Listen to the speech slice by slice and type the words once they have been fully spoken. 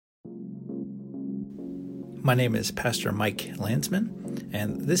My name is Pastor Mike Landsman,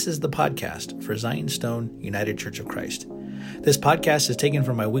 and this is the podcast for Zion Stone United Church of Christ. This podcast is taken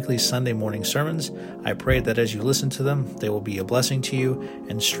from my weekly Sunday morning sermons. I pray that as you listen to them, they will be a blessing to you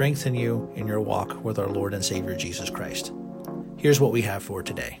and strengthen you in your walk with our Lord and Savior Jesus Christ. Here's what we have for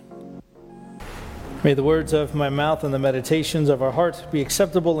today. May the words of my mouth and the meditations of our heart be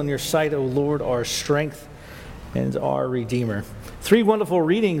acceptable in your sight, O Lord, our strength and our Redeemer. Three wonderful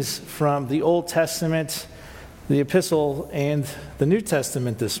readings from the Old Testament, the Epistle, and the New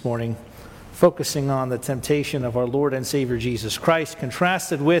Testament this morning, focusing on the temptation of our Lord and Savior Jesus Christ,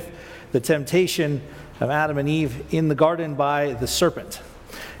 contrasted with the temptation of Adam and Eve in the garden by the serpent.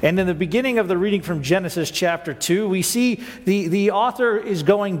 And in the beginning of the reading from Genesis chapter 2, we see the author is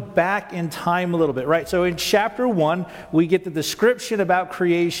going back in time a little bit, right? So in chapter 1, we get the description about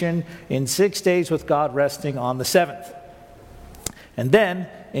creation in 6 days with God resting on the seventh. And then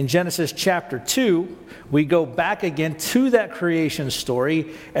in Genesis chapter 2, we go back again to that creation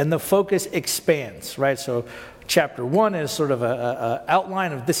story, and the focus expands, right? So chapter 1 is sort of a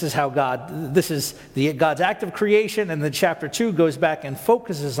outline of this is God's act of creation, and then chapter 2 goes back and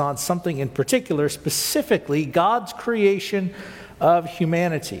focuses on something in particular, specifically God's creation of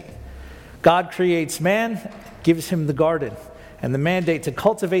humanity. God creates man, gives him the garden, and the mandate to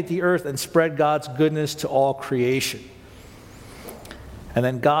cultivate the earth and spread God's goodness to all creation. And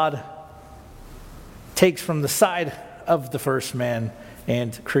then God takes from the side of the first man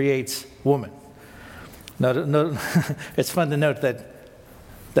and creates woman. No, it's fun to note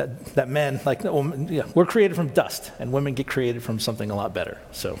that men, like we're created from dust, and women get created from something a lot better.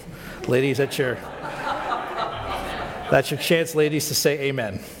 So, ladies, that's your chance, ladies, to say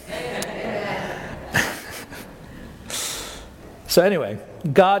amen. So anyway,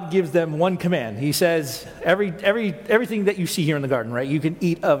 God gives them one command. He says, everything that you see here in the garden, right? You can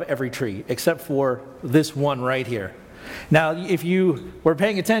eat of every tree except for this one right here. Now, if you were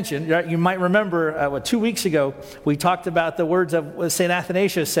paying attention, right, you might remember 2 weeks ago, we talked about the words of what St.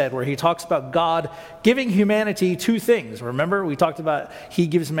 Athanasius said, where he talks about God giving humanity two things. Remember, we talked about he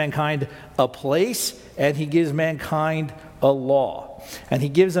gives mankind a place and he gives mankind a law. And he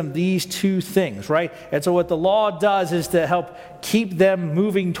gives them these two things, right? And so what the law does is to help keep them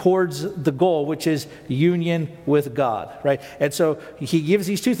moving towards the goal, which is union with God, right? And so he gives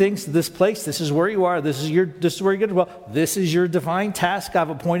these two things: this place, this is where you are, this is where you're going to dwell, this is your divine task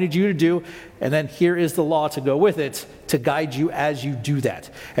I've appointed you to do, and then here is the law to go with it to guide you as you do that.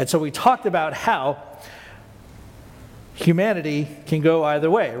 And so we talked about how humanity can go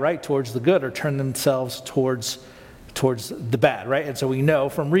either way, right? Towards the good, or turn themselves towards the bad, right? And so we know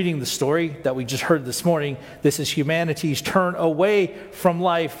from reading the story that we just heard this morning, this is humanity's turn away from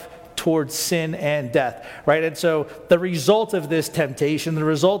life towards sin and death, right? And so the result of this temptation, the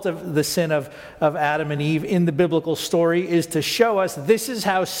result of the sin of Adam and Eve in the biblical story, is to show us this is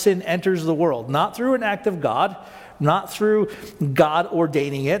how sin enters the world, not through an act of God, not through God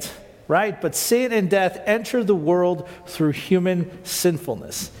ordaining it, right? But sin and death enter the world through human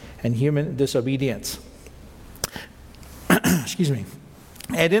sinfulness and human disobedience. Excuse me.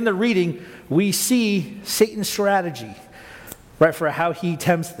 And in the reading, we see Satan's strategy, right, for how he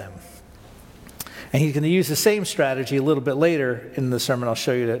tempts them. And he's going to use the same strategy a little bit later in the sermon I'll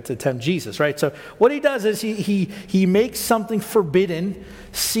show you to tempt Jesus, right? So what he does is he makes something forbidden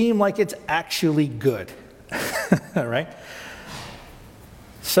seem like it's actually good, right?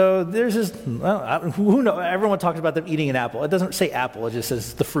 So there's this, who knows? Everyone talks about them eating an apple. It doesn't say apple, it just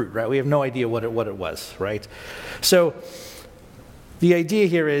says the fruit, right? We have no idea what it was, right? So the idea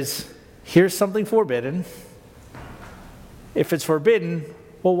here is, here's something forbidden. If it's forbidden,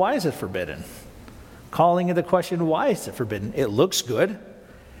 well, why is it forbidden? Calling into question, why is it forbidden? It looks good,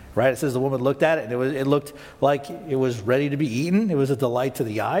 right? It says the woman looked at it, and it looked like it was ready to be eaten. It was a delight to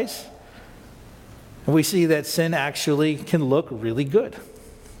the eyes. And we see that sin actually can look really good.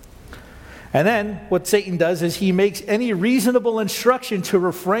 And then what Satan does is he makes any reasonable instruction to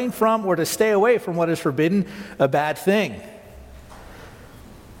refrain from or to stay away from what is forbidden a bad thing.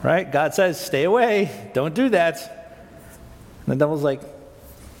 Right? God says, stay away, don't do that. And the devil's like,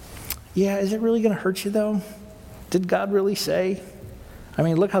 yeah, is it really going to hurt you though? Did God really say? I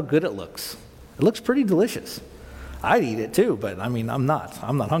mean, look how good it looks. It looks pretty delicious. I'd eat it too, but I mean, I'm not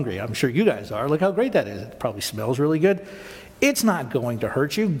hungry. I'm sure you guys are. Look how great that is. It probably smells really good. It's not going to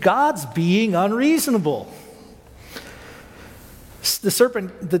hurt you. God's being unreasonable. The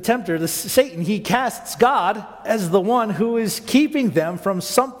serpent, the tempter, Satan, he casts God as the one who is keeping them from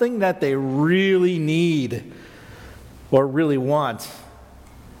something that they really need or really want,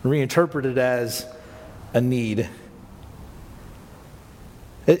 reinterpreted as a need.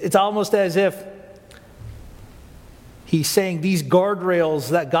 It's almost as if He's saying these guardrails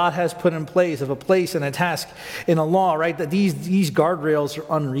that God has put in place, of a place and a task in a law, right? That these guardrails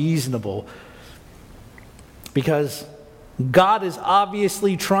are unreasonable. Because God is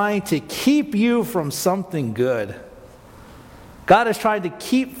obviously trying to keep you from something good. God is trying to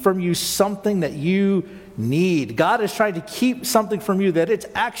keep from you something that you need. God is trying to keep something from you that it's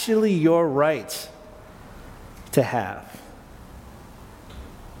actually your right to have.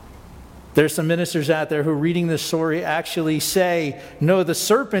 There's some ministers out there who, reading this story, actually say, no, the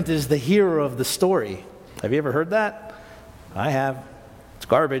serpent is the hero of the story. Have you ever heard that? I have. It's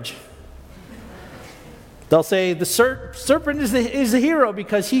garbage. They'll say the serpent is the hero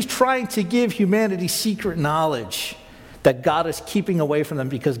because he's trying to give humanity secret knowledge that God is keeping away from them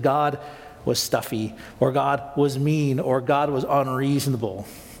because God was stuffy, or God was mean, or God was unreasonable.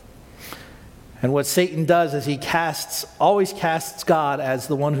 And what Satan does is he always casts God as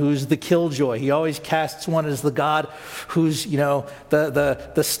the one who's the killjoy. He always casts one as the God who's,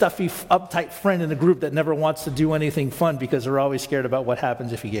 the stuffy, uptight friend in the group that never wants to do anything fun because they're always scared about what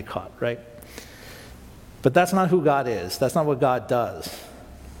happens if you get caught, right? But that's not who God is. That's not what God does.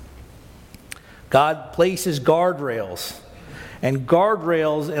 God places guardrails. And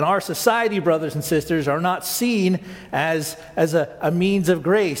guardrails in our society, brothers and sisters, are not seen as a means of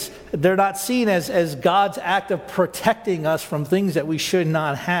grace. They're not seen as God's act of protecting us from things that we should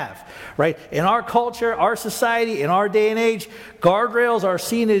not have, right? In our culture, our society, in our day and age, guardrails are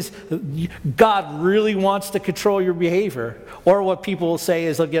seen as God really wants to control your behavior. Or what people will say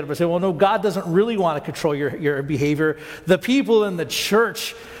is they'll get up and say, well, no, God doesn't really want to control your behavior. The people in the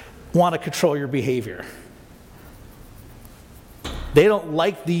church want to control your behavior. They don't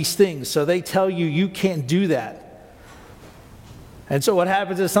like these things, so they tell you, you can't do that. And so what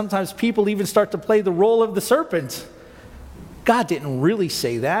happens is sometimes people even start to play the role of the serpent. God didn't really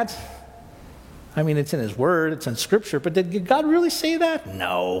say that. I mean, it's in His Word, it's in Scripture, but did God really say that?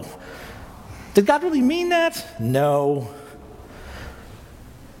 No. Did God really mean that? No.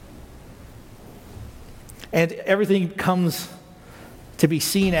 And everything comes to be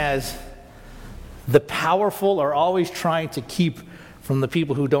seen as the powerful are always trying to keep from the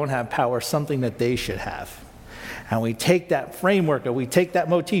people who don't have power something that they should have. And we take that framework, or we take that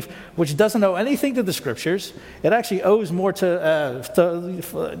motif, which doesn't owe anything to the Scriptures. It actually owes more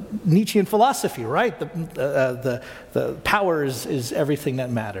to Nietzschean philosophy, right? The power is everything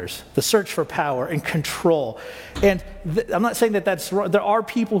that matters. The search for power and control. And I'm not saying that that's wrong. There are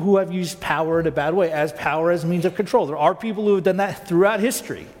people who have used power in a bad way, as power as a means of control. There are people who have done that throughout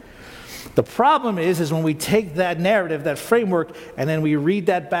history. The problem is when we take that narrative, that framework, and then we read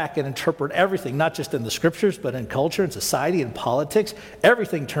that back and interpret everything, not just in the Scriptures, but in culture and society and politics,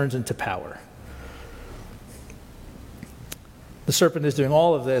 everything turns into power. The serpent is doing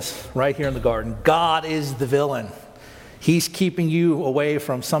all of this right here in the garden. God is the villain. He's keeping you away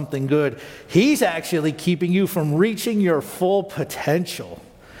from something good. He's actually keeping you from reaching your full potential.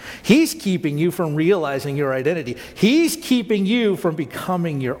 He's keeping you from realizing your identity. He's keeping you from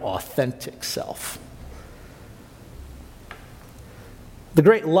becoming your authentic self. The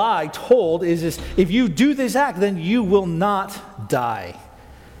great lie told is if you do this act, then you will not die.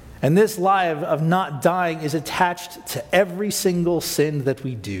 And this lie of not dying is attached to every single sin that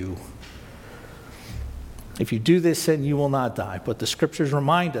we do. If you do this sin, you will not die. But the Scriptures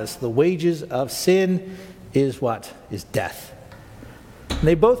remind us the wages of sin is what? Is death. And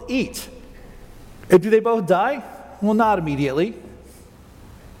they both eat. Do they both die? Well, not immediately.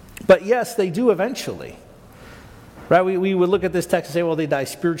 But yes, they do eventually. Right? We would look at this text and say, well, they die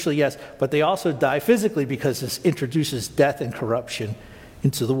spiritually, yes. But they also die physically because this introduces death and corruption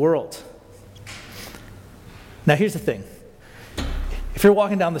into the world. Now, here's the thing. If you're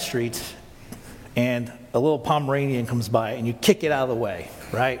walking down the street and a little Pomeranian comes by and you kick it out of the way,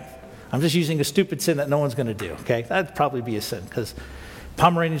 right? I'm just using a stupid sin that no one's going to do, okay? That'd probably be a sin because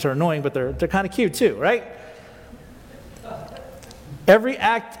Pomeranians are annoying, but they're kind of cute too, right? Every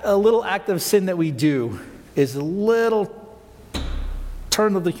a little act of sin that we do is a little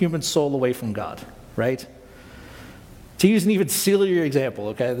turn of the human soul away from God, right? To use an even sillier example,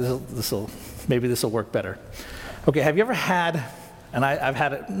 okay, maybe this will work better. Okay, have you ever had, and I've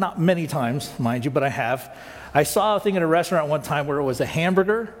had it not many times, mind you, but I have. I saw a thing in a restaurant one time where it was a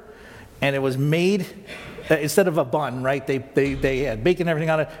hamburger, and it was made instead of a bun, right? They had bacon and everything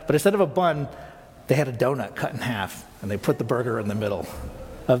on it, but instead of a bun, they had a donut cut in half, and they put the burger in the middle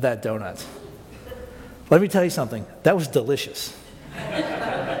of that donut. Let me tell you something. That was delicious.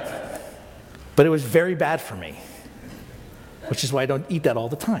 But it was very bad for me, which is why I don't eat that all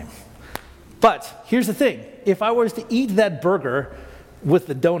the time. But here's the thing. If I was to eat that burger, with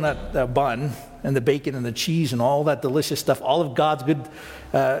the donut bun and the bacon and the cheese and all that delicious stuff, all of God's good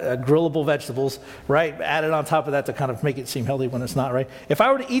grillable vegetables, right, added on top of that to kind of make it seem healthy when it's not, right? If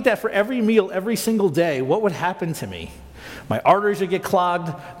I were to eat that for every meal, every single day, what would happen to me? My arteries would get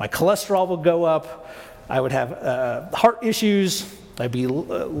clogged, my cholesterol would go up, I would have heart issues, I'd be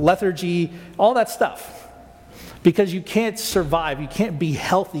lethargy, all that stuff. Because you can't survive, you can't be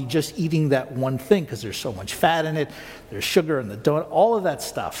healthy just eating that one thing because there's so much fat in it, there's sugar in the donut, all of that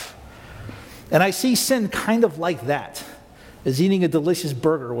stuff. And I see sin kind of like that, is eating a delicious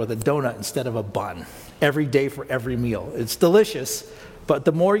burger with a donut instead of a bun every day for every meal. It's delicious, but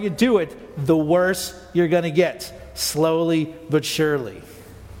the more you do it, the worse you're going to get, slowly but surely.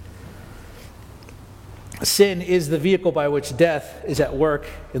 Sin is the vehicle by which death is at work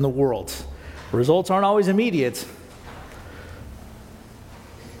in the world. Results aren't always immediate,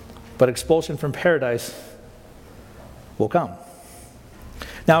 but expulsion from paradise will come.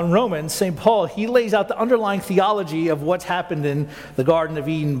 Now in Romans, St. Paul, he lays out the underlying theology of what's happened in the Garden of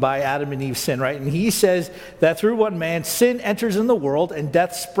Eden by Adam and Eve's sin, right? And he says that through one man, sin enters in the world and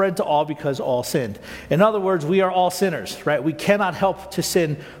death spread to all because all sinned. In other words, we are all sinners, right? We cannot help to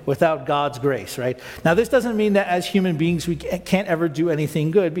sin without God's grace, right? Now this doesn't mean that as human beings we can't ever do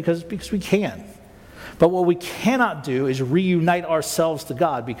anything good because we can. But what we cannot do is reunite ourselves to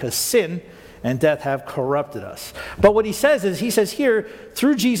God because sin and death have corrupted us. But what he says is, he says here,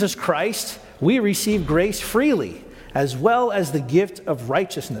 through Jesus Christ, we receive grace freely, as well as the gift of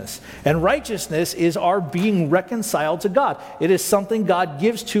righteousness. And righteousness is our being reconciled to God. It is something God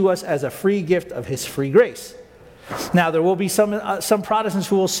gives to us as a free gift of his free grace. Now, there will be some Protestants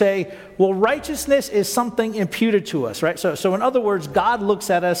who will say, well, righteousness is something imputed to us, right? So in other words, God looks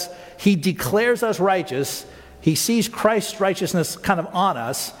at us, he declares us righteous, he sees Christ's righteousness kind of on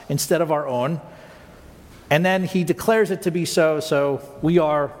us instead of our own, and then he declares it to be so we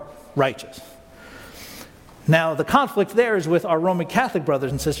are righteous. Now, the conflict there is with our Roman Catholic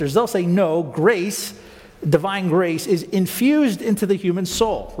brothers and sisters. They'll say, no, grace, divine grace, is infused into the human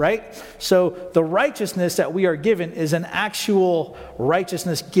soul, right? So the righteousness that we are given is an actual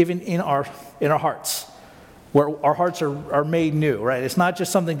righteousness given in our hearts, where our hearts are made new, right? It's not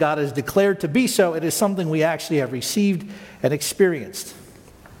just something God has declared to be so, it is something we actually have received and experienced.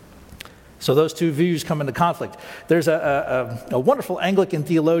 So those two views come into conflict. There's a wonderful Anglican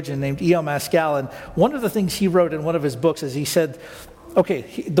theologian named E.L. Mascal, and one of the things he wrote in one of his books is he said,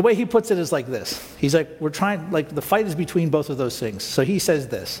 the way he puts it is like this. He's like, the fight is between both of those things. So he says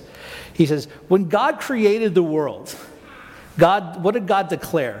this. He says, when God created the world, what did God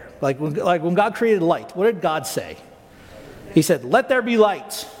declare? Like when God created light, what did God say? He said, let there be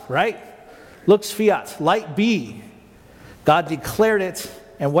light, right? Lux fiat, light be. God declared it,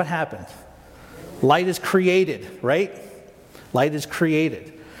 and what happened? Light is created, right? Light is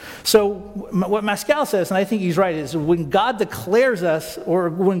created. So what Mascal says, and I think he's right, is when God declares us, or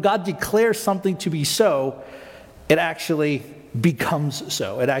when God declares something to be so, it actually becomes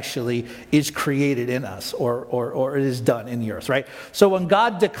so. It actually is created in us, or it is done in the earth, right? So when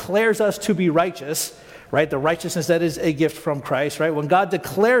God declares us to be righteous, right, the righteousness that is a gift from Christ, right? When God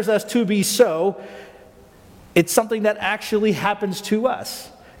declares us to be so, it's something that actually happens to us.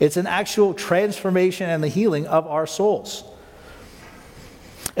 It's an actual transformation and the healing of our souls.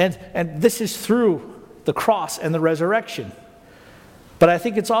 And this is through the cross and the resurrection. But I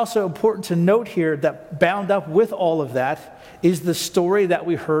think it's also important to note here that bound up with all of that is the story that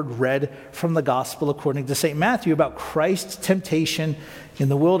we heard read from the gospel according to St. Matthew about Christ's temptation in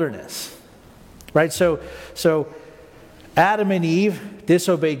the wilderness. Right? So Adam and Eve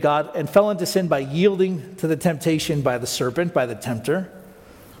disobeyed God and fell into sin by yielding to the temptation by the serpent, by the tempter.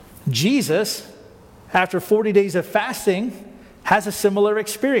 Jesus, after 40 days of fasting, has a similar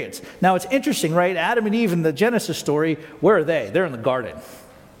experience. Now it's interesting, right? Adam and Eve in the Genesis story, where are they? They're in the garden.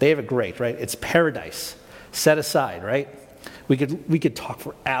 They have it great, right? It's paradise, set aside, right? We could talk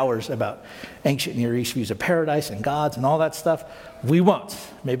for hours about ancient Near East views of paradise and gods and all that stuff. We won't.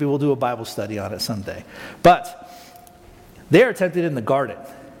 Maybe we'll do a Bible study on it someday. But they are tempted in the garden,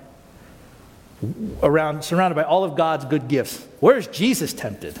 surrounded by all of God's good gifts. Where's Jesus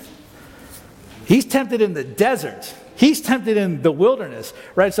tempted? He's tempted in the desert. He's tempted in the wilderness,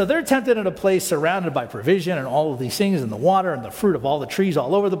 right? So they're tempted in a place surrounded by provision and all of these things and the water and the fruit of all the trees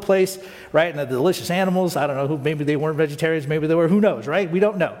all over the place, right? And the delicious animals. I don't know, maybe they weren't vegetarians, maybe they were, who knows, right? We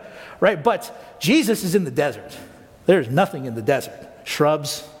don't know, right? But Jesus is in the desert. There's nothing in the desert.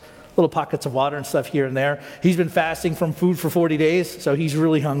 Shrubs, little pockets of water and stuff here and there. He's been fasting from food for 40 days, so he's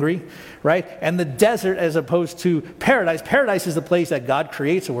really hungry, right? And the desert as opposed to paradise. Paradise is the place that God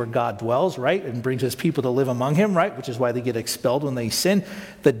creates or where God dwells, right? And brings his people to live among him, right? Which is why they get expelled when they sin.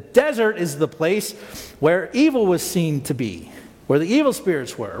 The desert is the place where evil was seen to be, where the evil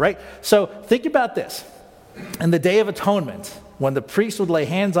spirits were, right? So think about this. In the Day of Atonement, when the priest would lay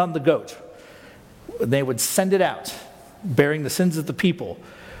hands on the goat, they would send it out, bearing the sins of the people.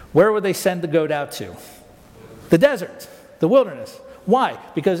 Where would they send the goat out to? The desert, the wilderness. Why?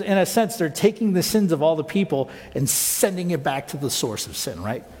 Because in a sense, they're taking the sins of all the people and sending it back to the source of sin,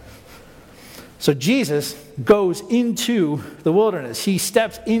 right? So Jesus goes into the wilderness. He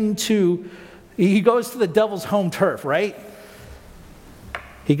goes to the devil's home turf, right?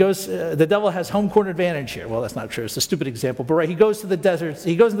 The devil has home court advantage here. Well, that's not true. It's a stupid example, but right, he goes into the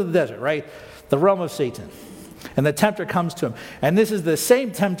desert, right? The realm of Satan. And the tempter comes to him. And this is the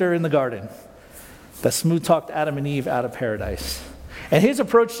same tempter in the garden that smooth-talked Adam and Eve out of paradise. And his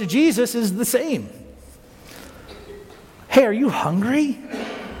approach to Jesus is the same. Hey, are you hungry?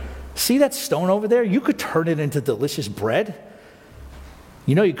 See that stone over there? You could turn it into delicious bread.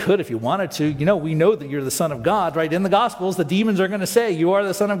 You know you could if you wanted to. You know, we know that you're the Son of God, right? In the Gospels, the demons are going to say, you are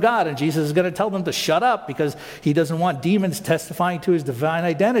the Son of God. And Jesus is going to tell them to shut up because he doesn't want demons testifying to his divine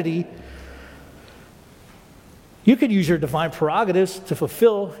identity. You could use your divine prerogatives to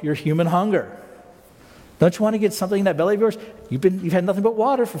fulfill your human hunger. Don't you want to get something in that belly of yours? You've had nothing but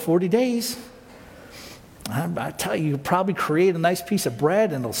water for 40 days. I tell you, probably create a nice piece of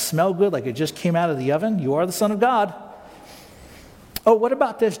bread and it'll smell good like it just came out of the oven. You are the Son of God. Oh, what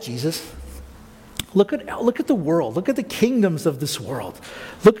about this, Jesus? Look at the world. Look at the kingdoms of this world.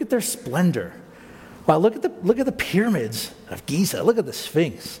 Look at their splendor. Wow, look at the pyramids of Giza. Look at the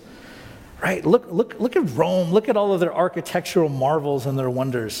Sphinx. Right? Look at Rome. Look at all of their architectural marvels and their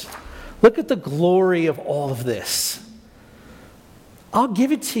wonders. Look at the glory of all of this. I'll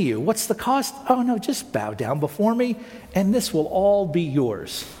give it to you. What's the cost? Oh, no, just bow down before me, and this will all be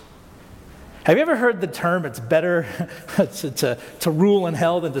yours. Have you ever heard the term, it's better to rule in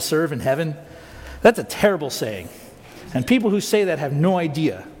hell than to serve in heaven? That's a terrible saying. And people who say that have no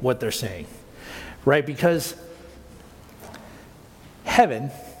idea what they're saying. Right? Because heaven...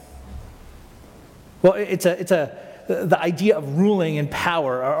 Well, the idea of ruling in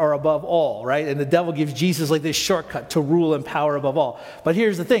power or above all, right? And the devil gives Jesus like this shortcut to rule in power above all. But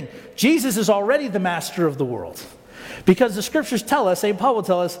here's the thing. Jesus is already the master of the world. Because the scriptures tell us, St. Paul will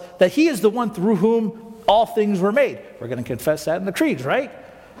tell us, that he is the one through whom all things were made. We're going to confess that in the creeds, right?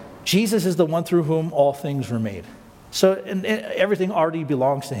 Jesus is the one through whom all things were made. So and everything already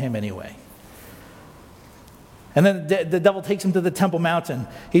belongs to him anyway. And then the devil takes him to the Temple Mountain.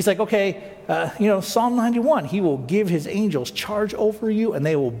 He's like, okay, Psalm 91, he will give his angels charge over you and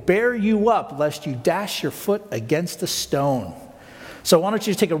they will bear you up lest you dash your foot against a stone. So why don't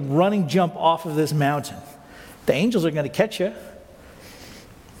you just take a running jump off of this mountain? The angels are going to catch you.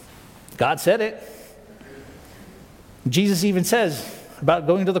 God said it. Jesus even says about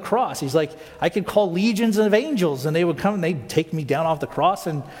going to the cross. He's like, I could call legions of angels and they would come and they'd take me down off the cross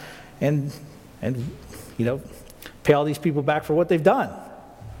and pay all these people back for what they've done.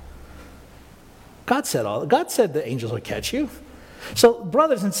 God said the angels would catch you. So,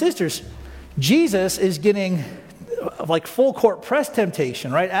 brothers and sisters, Jesus is getting like full court press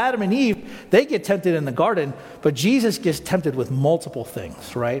temptation, right? Adam and Eve, they get tempted in the garden, but Jesus gets tempted with multiple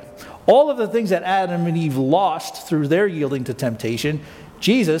things, right? All of the things that Adam and Eve lost through their yielding to temptation,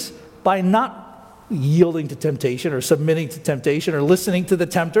 Jesus, by not yielding to temptation or submitting to temptation or listening to the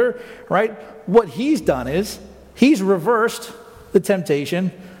tempter, right? What he's done is he's reversed the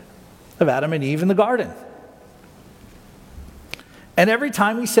temptation of Adam and Eve in the garden. And every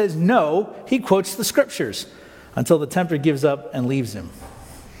time he says no, he quotes the scriptures until the tempter gives up and leaves him.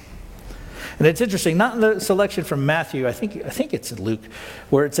 And it's interesting, not in the selection from Matthew, I think it's in Luke,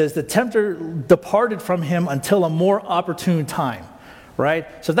 where it says the tempter departed from him until a more opportune time,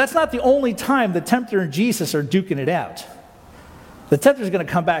 right? So that's not the only time the tempter and Jesus are duking it out. The tempter is going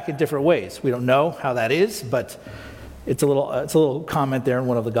to come back in different ways. We don't know how that is, but it's a little comment there in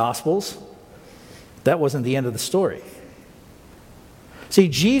one of the Gospels. That wasn't the end of the story. See,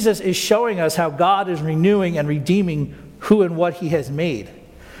 Jesus is showing us how God is renewing and redeeming who and what he has made.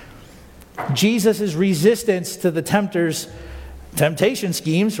 Jesus' resistance to the tempter's temptation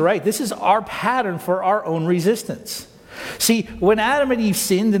schemes, right? This is our pattern for our own resistance. See, when Adam and Eve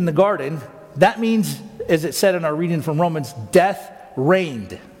sinned in the garden, that means, as it said in our reading from Romans, death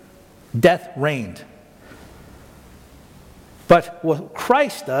reigned. Death reigned. But what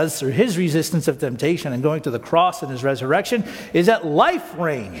Christ does through his resistance of temptation and going to the cross and his resurrection is that life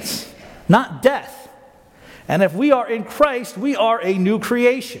reigns, not death. And if we are in Christ, we are a new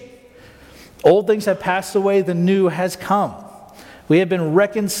creation. Old things have passed away, the new has come. We have been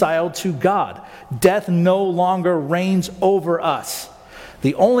reconciled to God. Death no longer reigns over us.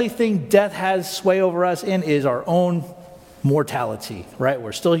 The only thing death has sway over us in is our own mortality, right?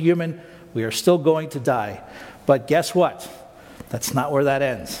 We're still human. We are still going to die. But guess what? That's not where that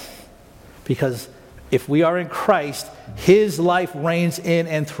ends. Because if we are in Christ, his life reigns in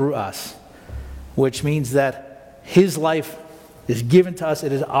and through us, which means that his life is given to us.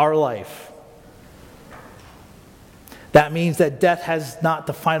 It is our life. That means that death has not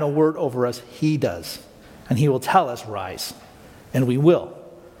the final word over us. He does. And he will tell us, rise. And we will.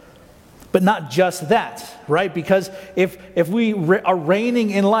 But not just that, right? Because if we are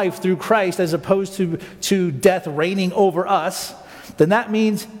reigning in life through Christ as opposed to death reigning over us, then that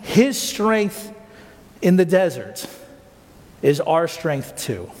means his strength in the desert is our strength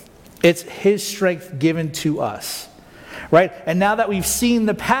too. It's his strength given to us, right? And now that we've seen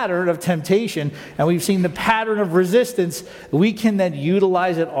the pattern of temptation and we've seen the pattern of resistance, we can then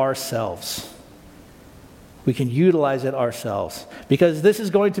utilize it ourselves. We can utilize it ourselves. Because this is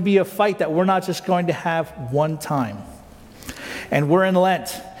going to be a fight that we're not just going to have one time. And we're in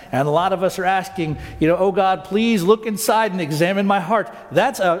Lent. And a lot of us are asking, oh God, please look inside and examine my heart.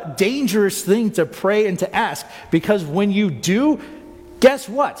 That's a dangerous thing to pray and to ask. Because when you do, guess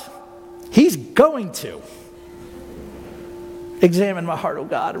what? He's going to. Examine my heart, oh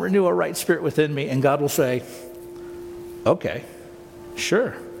God, and renew a right spirit within me. And God will say, okay,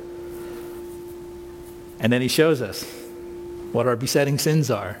 sure. And then he shows us what our besetting sins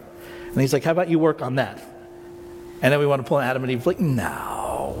are. And he's like, how about you work on that? And then we want to pull Adam and Eve, like, no,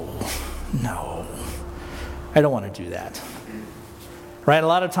 I don't want to do that. Right? A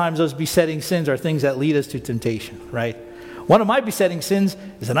lot of times those besetting sins are things that lead us to temptation, right? One of my besetting sins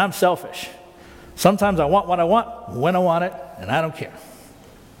is that I'm selfish. Sometimes I want what I want, when I want it, and I don't care.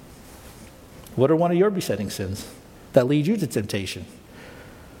 What are one of your besetting sins that lead you to temptation?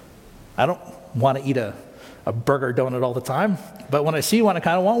 I don't want to eat a burger donut all the time, but when I see one, I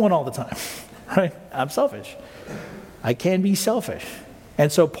kind of want one all the time, right? I'm selfish. I can be selfish.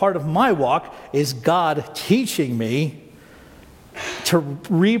 And so part of my walk is God teaching me to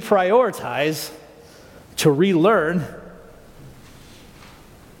reprioritize, to relearn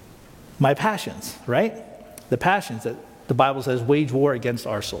my passions, right? The passions that the Bible says wage war against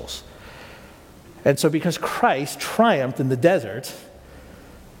our souls. And so because Christ triumphed in the desert,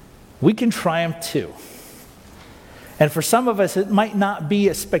 we can triumph too. And for some of us, it might not be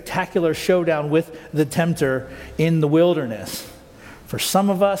a spectacular showdown with the tempter in the wilderness. For some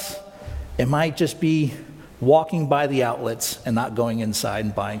of us, it might just be walking by the outlets and not going inside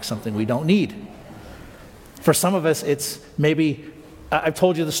and buying something we don't need. For some of us, it's maybe, I've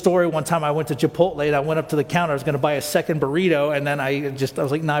told you the story one time I went to Chipotle and I went up to the counter, I was going to buy a second burrito, and then I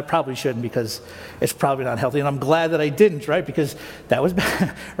was like, no, I probably shouldn't because it's probably not healthy. And I'm glad that I didn't, right? Because that was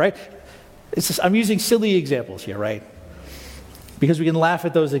bad, right? It's just, I'm using silly examples here, right? Because we can laugh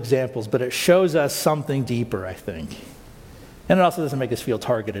at those examples, but it shows us something deeper, I think. And it also doesn't make us feel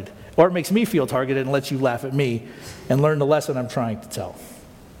targeted. Or it makes me feel targeted and lets you laugh at me and learn the lesson I'm trying to tell.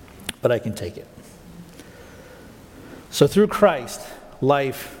 But I can take it. So through Christ,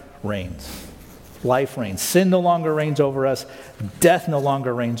 life reigns. Life reigns. Sin no longer reigns over us. Death no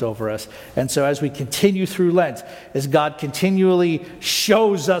longer reigns over us. And so as we continue through Lent, as God continually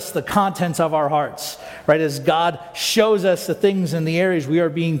shows us the contents of our hearts, right? As God shows us the things and the areas we are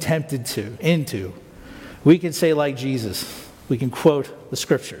being tempted into, we can say like Jesus, we can quote the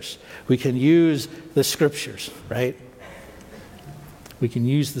scriptures. We can use the scriptures, right? We can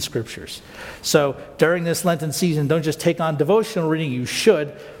use the scriptures. So during this Lenten season, don't just take on devotional reading, you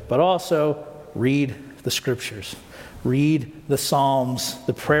should, but also read the scriptures. Read the Psalms,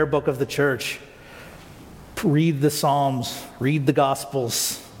 the prayer book of the church. Read the Psalms, read the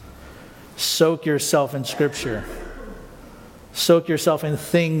Gospels. Soak yourself in scripture. Soak yourself in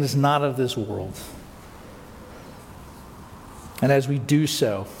things not of this world. And as we do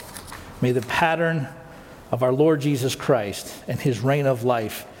so, may the pattern of our Lord Jesus Christ and his reign of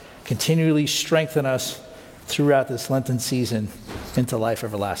life continually strengthen us throughout this Lenten season into life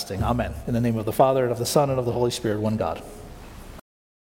everlasting. Amen. In the name of the Father, and of the Son, and of the Holy Spirit, one God.